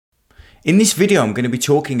In this video, I'm going to be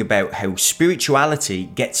talking about how spirituality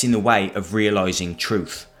gets in the way of realizing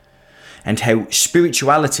truth, and how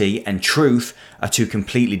spirituality and truth are two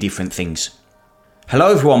completely different things.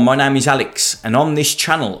 Hello everyone, my name is Alex, and on this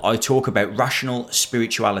channel I talk about rational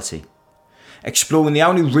spirituality, exploring the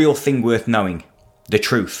only real thing worth knowing, the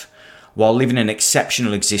truth, while living an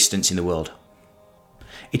exceptional existence in the world.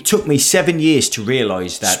 It took me 7 years to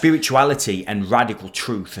realize that spirituality and radical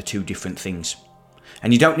truth are two different things.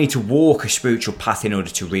 And you don't need to walk a spiritual path in order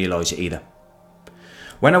to realise it either.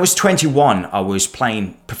 When I was 21, I was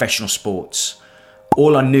playing professional sports.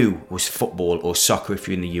 All I knew was football or soccer if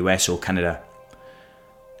you're in the US or Canada.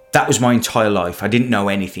 That was my entire life. I didn't know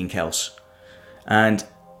anything else. And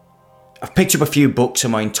I've picked up a few books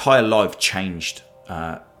and my entire life changed.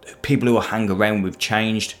 People who I hang around with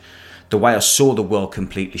changed. The way I saw the world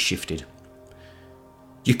completely shifted.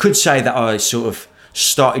 You could say that I sort of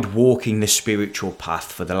started walking the spiritual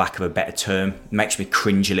path, for the lack of a better term. It makes me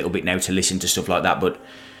cringe a little bit now to listen to stuff like that, but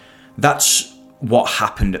that's what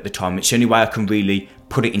happened at the time. It's the only way I can really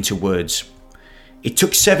put it into words. It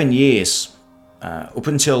took 7 years, up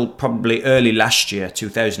until probably early last year,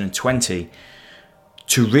 2020,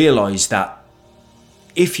 to realise that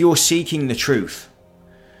if you're seeking the truth,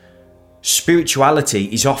 spirituality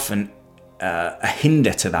is often a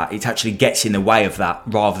hinder to that. It actually gets in the way of that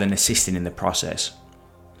rather than assisting in the process.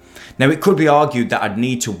 Now, it could be argued that I'd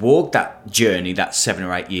need to walk that journey, that 7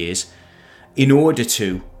 or 8 years, in order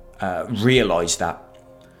to realise that.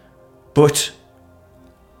 But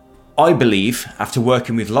I believe, after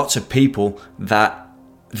working with lots of people, that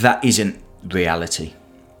that isn't reality.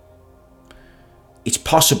 It's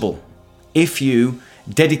possible if you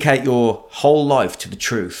dedicate your whole life to the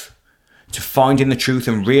truth, to finding the truth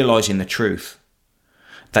and realising the truth,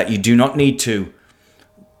 that you do not need to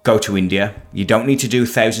go to India, you don't need to do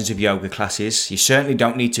thousands of yoga classes, you certainly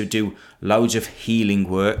don't need to do loads of healing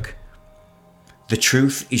work. The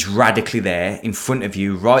truth is radically there in front of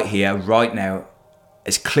you, right here, right now,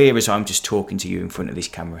 as clear as I'm just talking to you in front of this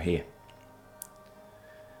camera here.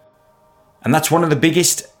 And that's one of the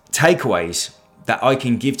biggest takeaways that I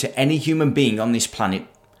can give to any human being on this planet,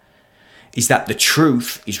 is that the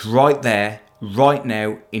truth is right there, right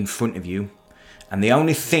now, in front of you. And the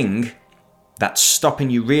only thing that's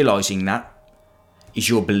stopping you realising that is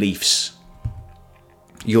your beliefs,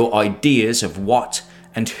 your ideas of what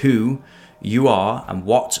and who you are and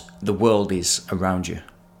what the world is around you.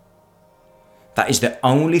 That is the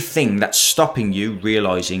only thing that's stopping you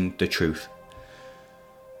realising the truth.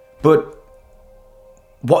 But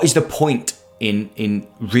what is the point in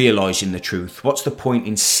realising the truth? What's the point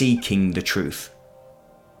in seeking the truth?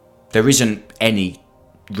 There isn't any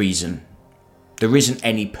reason. There isn't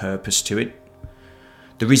any purpose to it.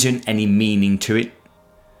 There isn't any meaning to it.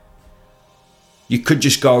 You could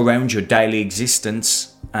just go around your daily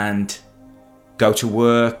existence and go to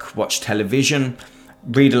work, watch television,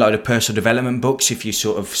 read a load of personal development books if you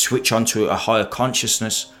sort of switch onto a higher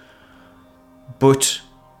consciousness. But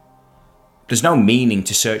there's no meaning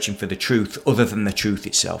to searching for the truth other than the truth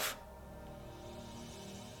itself.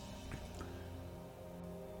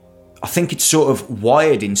 I think it's sort of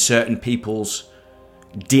wired in certain people's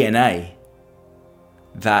DNA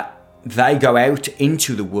that they go out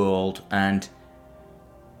into the world and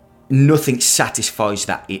nothing satisfies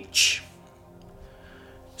that itch.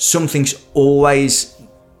 Something's always,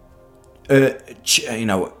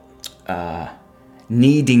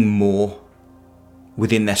 needing more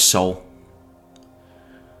within their soul.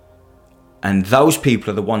 And those people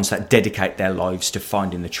are the ones that dedicate their lives to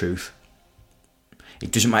finding the truth.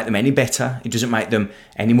 It doesn't make them any better. It doesn't make them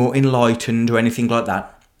any more enlightened or anything like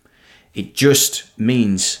that. It just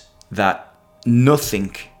means that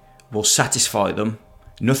nothing will satisfy them.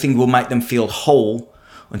 Nothing will make them feel whole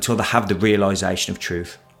until they have the realisation of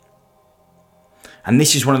truth. And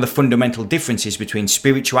this is one of the fundamental differences between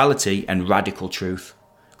spirituality and radical truth,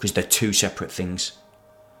 because they're two separate things.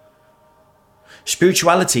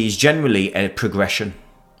 Spirituality is generally a progression.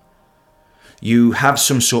 You have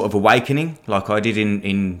some sort of awakening, like I did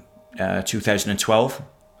in 2012,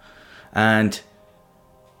 and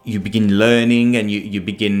you begin learning and you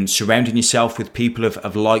begin surrounding yourself with people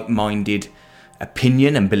of like-minded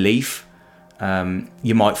opinion and belief.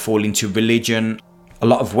 You might fall into religion. A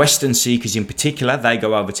lot of Western seekers in particular, they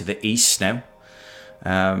go over to the East now.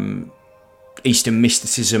 Eastern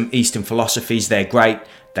mysticism, Eastern philosophies, they're great.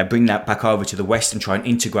 They bring that back over to the West and try and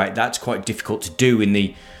integrate that. It's quite difficult to do in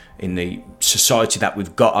the society that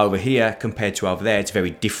we've got over here compared to over there. It's very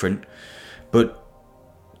different. But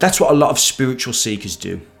that's what a lot of spiritual seekers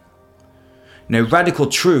do. Now, radical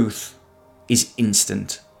truth is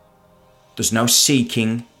instant. There's no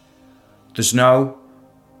seeking. There's no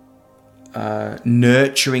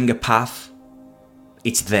nurturing a path.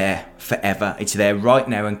 It's there forever. It's there right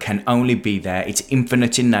now and can only be there. It's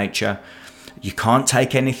infinite in nature. You can't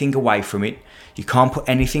take anything away from it. You can't put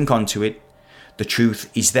anything onto it. The truth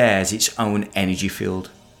is there as its own energy field.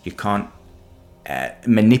 You can't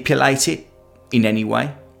manipulate it in any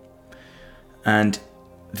way. And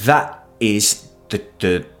that is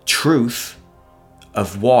the truth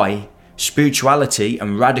of why spirituality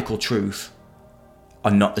and radical truth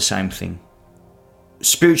are not the same thing.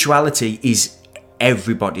 Spirituality is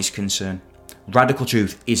everybody's concern. Radical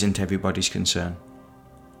truth isn't everybody's concern.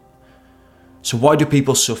 So why do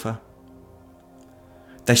people suffer?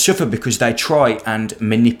 They suffer because they try and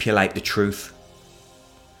manipulate the truth.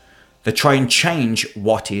 They try and change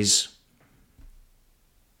what is.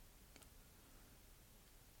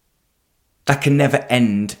 That can never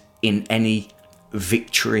end in any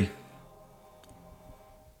victory,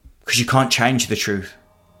 because you can't change the truth.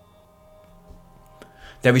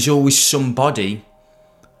 There is always somebody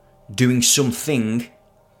doing something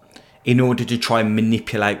in order to try and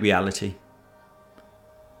manipulate reality.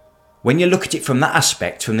 When you look at it from that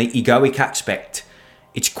aspect, from the egoic aspect,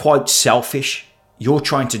 it's quite selfish. You're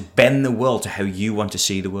trying to bend the world to how you want to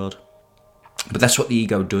see the world. But that's what the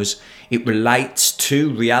ego does. It relates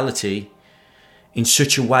to reality in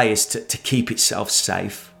such a way as to keep itself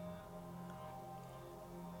safe.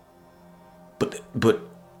 But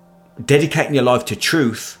dedicating your life to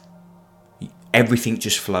truth, everything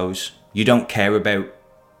just flows. You don't care about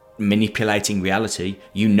manipulating reality.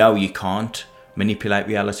 You know you can't manipulate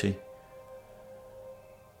reality.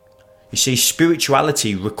 You see,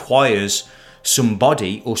 spirituality requires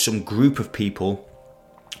somebody or some group of people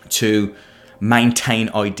to maintain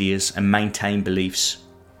ideas and maintain beliefs.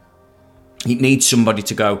 It needs somebody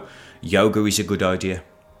to go, yoga is a good idea,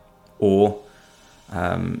 or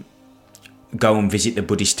go and visit the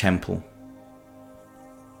Buddhist temple.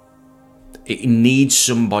 It needs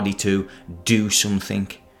somebody to do something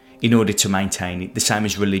in order to maintain it. The same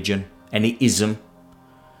as religion, any ism,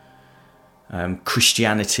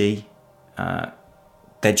 Christianity.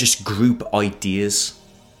 They're just group ideas.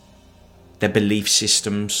 They're belief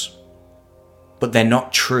systems, but they're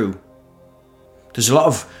not true. There's a lot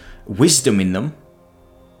of wisdom in them,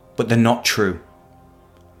 but they're not true.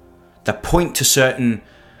 They point to certain,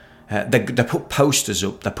 they put posters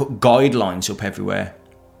up, they put guidelines up everywhere,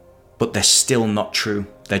 but they're still not true.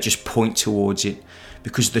 They just point towards it,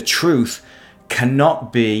 because the truth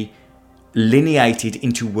cannot be lineated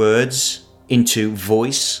into words, into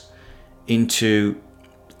voice, into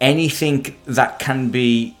anything that can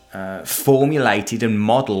be formulated and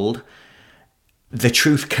modelled. The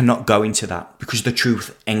truth cannot go into that, because the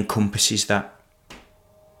truth encompasses that.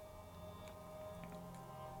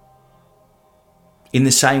 In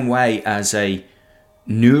the same way as a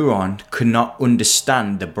neuron cannot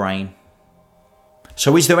understand the brain.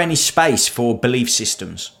 So is there any space for belief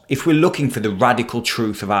systems? If we're looking for the radical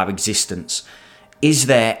truth of our existence, is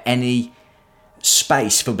there any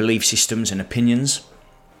space for belief systems and opinions?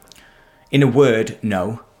 In a word,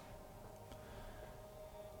 no.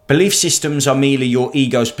 Belief systems are merely your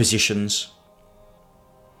ego's positions.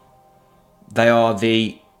 They are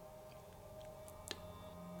the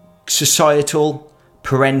societal,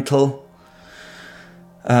 parental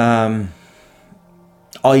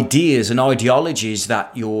ideas and ideologies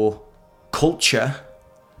that your culture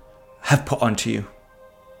have put onto you.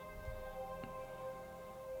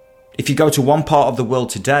 If you go to one part of the world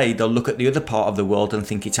today, they'll look at the other part of the world and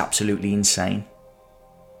think it's absolutely insane.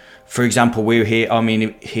 For example, here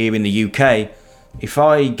in the UK, if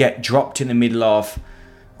I get dropped in the middle of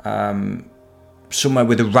somewhere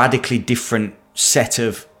with a radically different set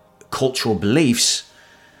of cultural beliefs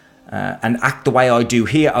and act the way I do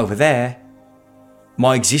here over there,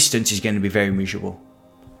 my existence is going to be very miserable.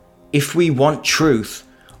 If we want truth,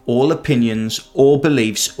 all opinions, all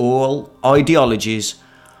beliefs, all ideologies,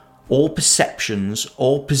 all perceptions,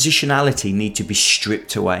 all positionality need to be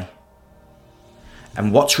stripped away.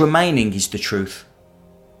 And what's remaining is the truth.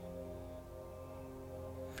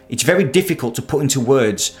 It's very difficult to put into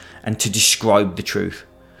words and to describe the truth,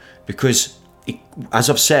 because as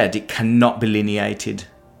I've said, it cannot be lineated.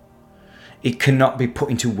 It cannot be put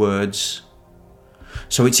into words.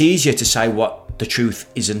 So it's easier to say what the truth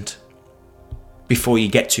isn't before you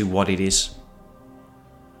get to what it is.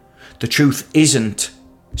 The truth isn't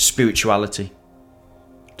spirituality.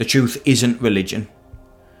 The truth isn't religion.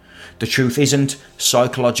 The truth isn't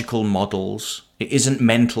psychological models. It isn't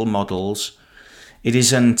mental models. It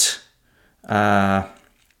isn't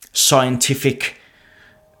scientific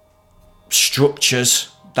structures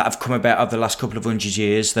that have come about over the last couple of 100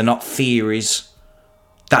 years. They're not theories.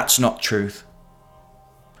 That's not truth.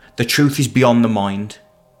 The truth is beyond the mind.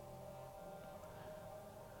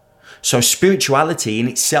 So spirituality in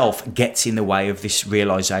itself gets in the way of this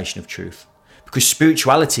realization of truth. Because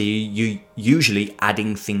spirituality, you're usually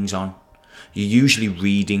adding things on. You're usually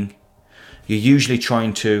reading. You're usually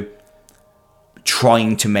trying to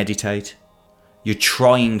meditate. You're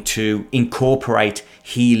trying to incorporate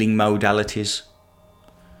healing modalities.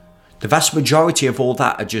 The vast majority of all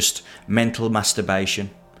that are just mental masturbation.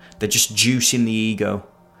 They're just juicing the ego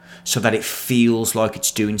so that it feels like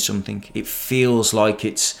it's doing something. It feels like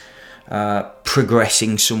it's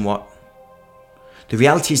progressing somewhat. The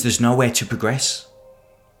reality is there's nowhere to progress.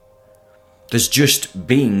 There's just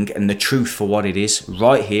being and the truth for what it is,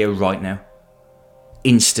 right here, right now,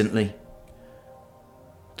 instantly.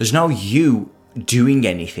 There's no you doing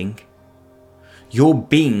anything. You're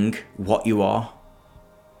being what you are.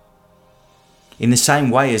 In the same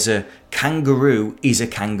way as a kangaroo is a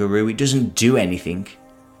kangaroo, it doesn't do anything.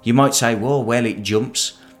 You might say, well, it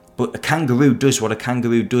jumps. But a kangaroo does what a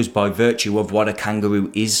kangaroo does by virtue of what a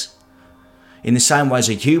kangaroo is. In the same way as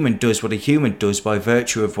a human does what a human does by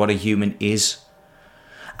virtue of what a human is.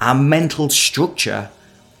 Our mental structure,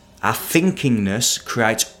 our thinkingness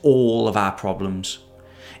creates all of our problems.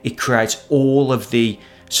 It creates all of the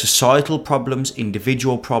societal problems,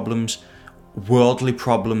 individual problems, worldly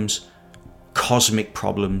problems, cosmic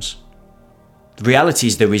problems. The reality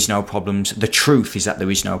is there is no problems. The truth is that there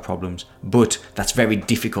is no problems. But that's very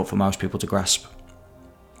difficult for most people to grasp.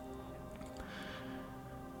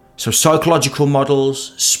 So psychological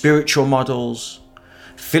models, spiritual models,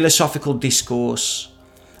 philosophical discourse,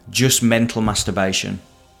 just mental masturbation.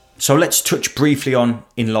 So let's touch briefly on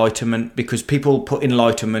enlightenment, because people put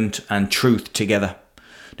enlightenment and truth together.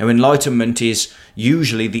 Now, enlightenment is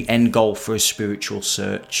usually the end goal for a spiritual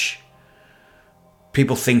search.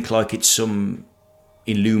 People think like it's some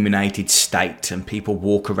illuminated state and people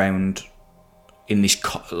walk around in this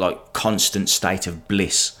constant state of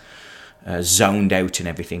bliss, zoned out and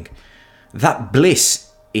everything. That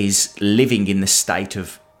bliss is living in the state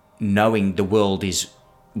of knowing the world is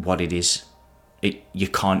what it is. You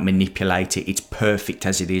can't manipulate it. It's perfect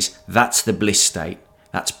as it is. That's the bliss state.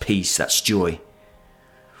 That's peace. That's joy.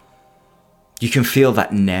 You can feel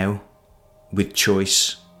that now with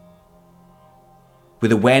choice.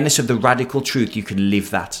 With awareness of the radical truth, you can live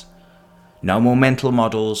that. No more mental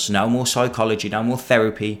models, no more psychology, no more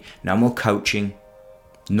therapy, no more coaching,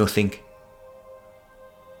 nothing.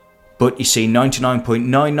 But you see,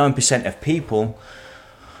 99.99% of people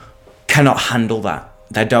cannot handle that.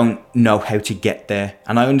 They don't know how to get there.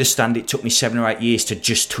 And I understand it took me 7 or 8 years to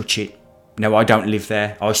just touch it. Now, I don't live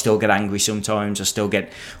there. I still get angry sometimes. I still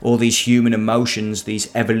get all these human emotions,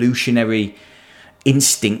 these evolutionary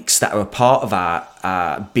instincts that are a part of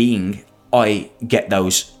our being. I get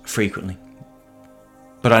those frequently.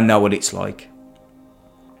 But I know what it's like.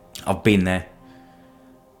 I've been there.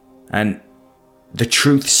 And the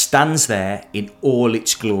truth stands there in all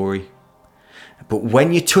its glory. But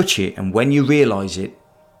when you touch it and when you realise it,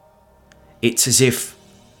 it's as if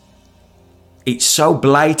it's so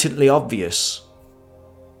blatantly obvious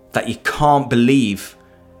that you can't believe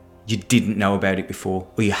you didn't know about it before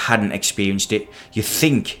or you hadn't experienced it. You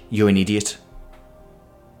think you're an idiot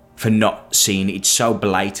for not seeing it. It's so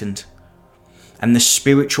blatant. And the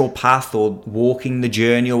spiritual path or walking the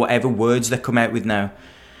journey or whatever words they come out with now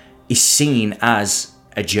is seen as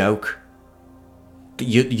a joke.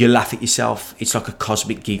 You laugh at yourself. It's like a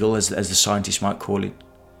cosmic giggle, as the scientists might call it.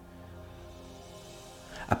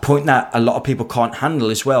 A point that a lot of people can't handle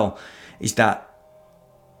as well is that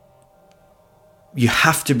you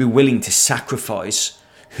have to be willing to sacrifice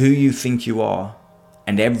who you think you are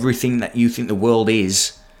and everything that you think the world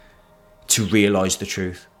is to realise the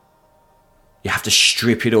truth. You have to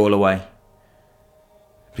strip it all away.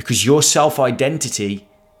 Because your self-identity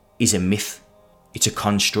is a myth. It's a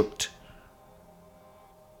construct.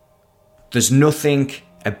 There's nothing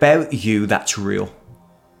about you that's real.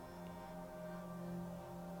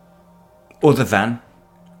 Other than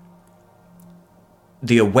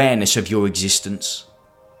the awareness of your existence.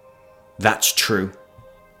 That's true.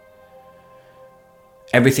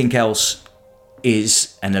 Everything else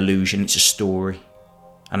is an illusion. It's a story.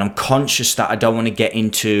 And I'm conscious that I don't want to get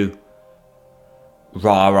into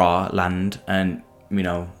rah-rah land and,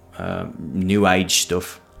 New Age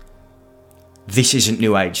stuff. This isn't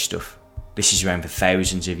New Age stuff. This is around for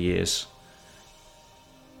thousands of years.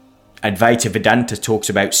 Advaita Vedanta talks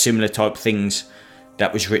about similar type things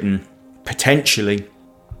that was written, potentially,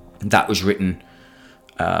 3,000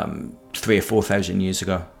 or 4,000 years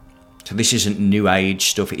ago. So this isn't new age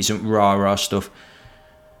stuff. It isn't rah-rah stuff.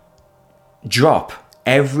 Drop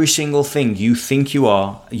every single thing you think you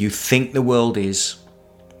are, you think the world is.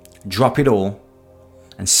 Drop it all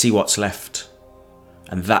and see what's left.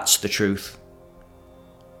 And that's the truth.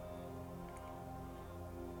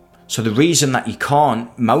 So the reason that you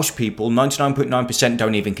can't, most people, 99.9%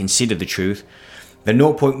 don't even consider the truth. The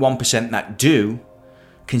 0.1% that do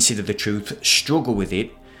consider the truth struggle with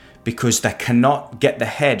it because they cannot get the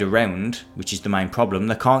head around, which is the main problem,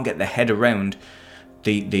 they can't get the head around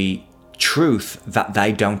the truth that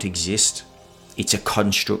they don't exist. It's a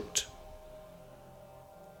construct,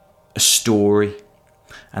 a story,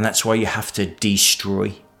 and that's why you have to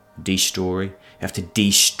destroy. You have to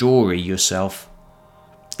de-story yourself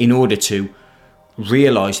in order to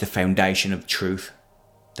realize the foundation of truth,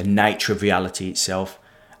 the nature of reality itself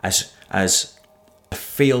as a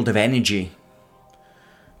field of energy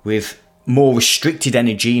with more restricted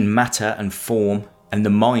energy in matter and form, and the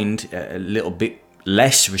mind a little bit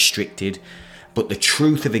less restricted, but the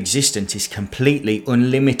truth of existence is completely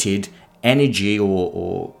unlimited energy,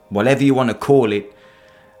 or whatever you want to call it.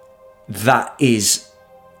 That is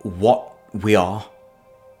what we are.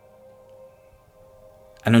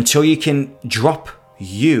 And until you can drop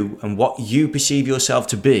you and what you perceive yourself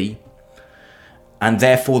to be, and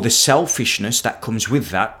therefore the selfishness that comes with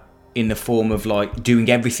that in the form of like doing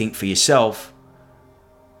everything for yourself,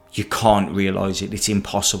 you can't realize it. It's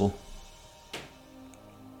impossible.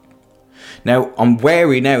 Now, I'm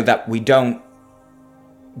wary now that we don't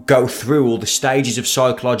go through all the stages of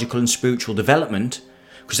psychological and spiritual development,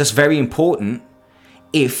 because that's very important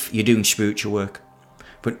if you're doing spiritual work.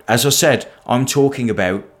 But as I said, I'm talking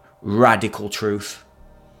about radical truth.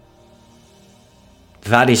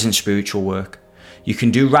 That isn't spiritual work. You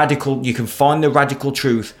can find the radical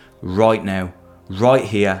truth right now, right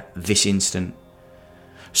here, this instant.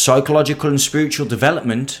 Psychological and spiritual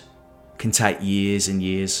development can take years and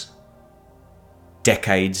years,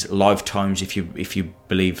 decades, lifetimes, if you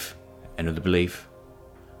believe another belief,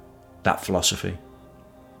 that philosophy.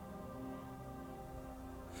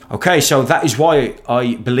 Okay, so that is why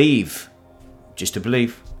I believe, just a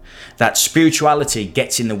belief, that spirituality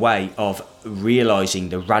gets in the way of realizing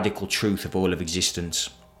the radical truth of all of existence.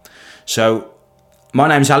 So, my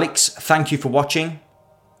name's Alex. Thank you for watching.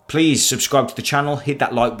 Please subscribe to the channel, hit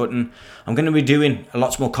that like button. I'm going to be doing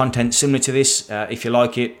lots more content similar to this. If you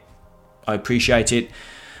like it, I appreciate it.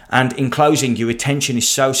 And in closing, your attention is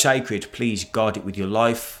so sacred. Please guard it with your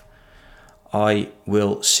life. I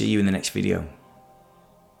will see you in the next video.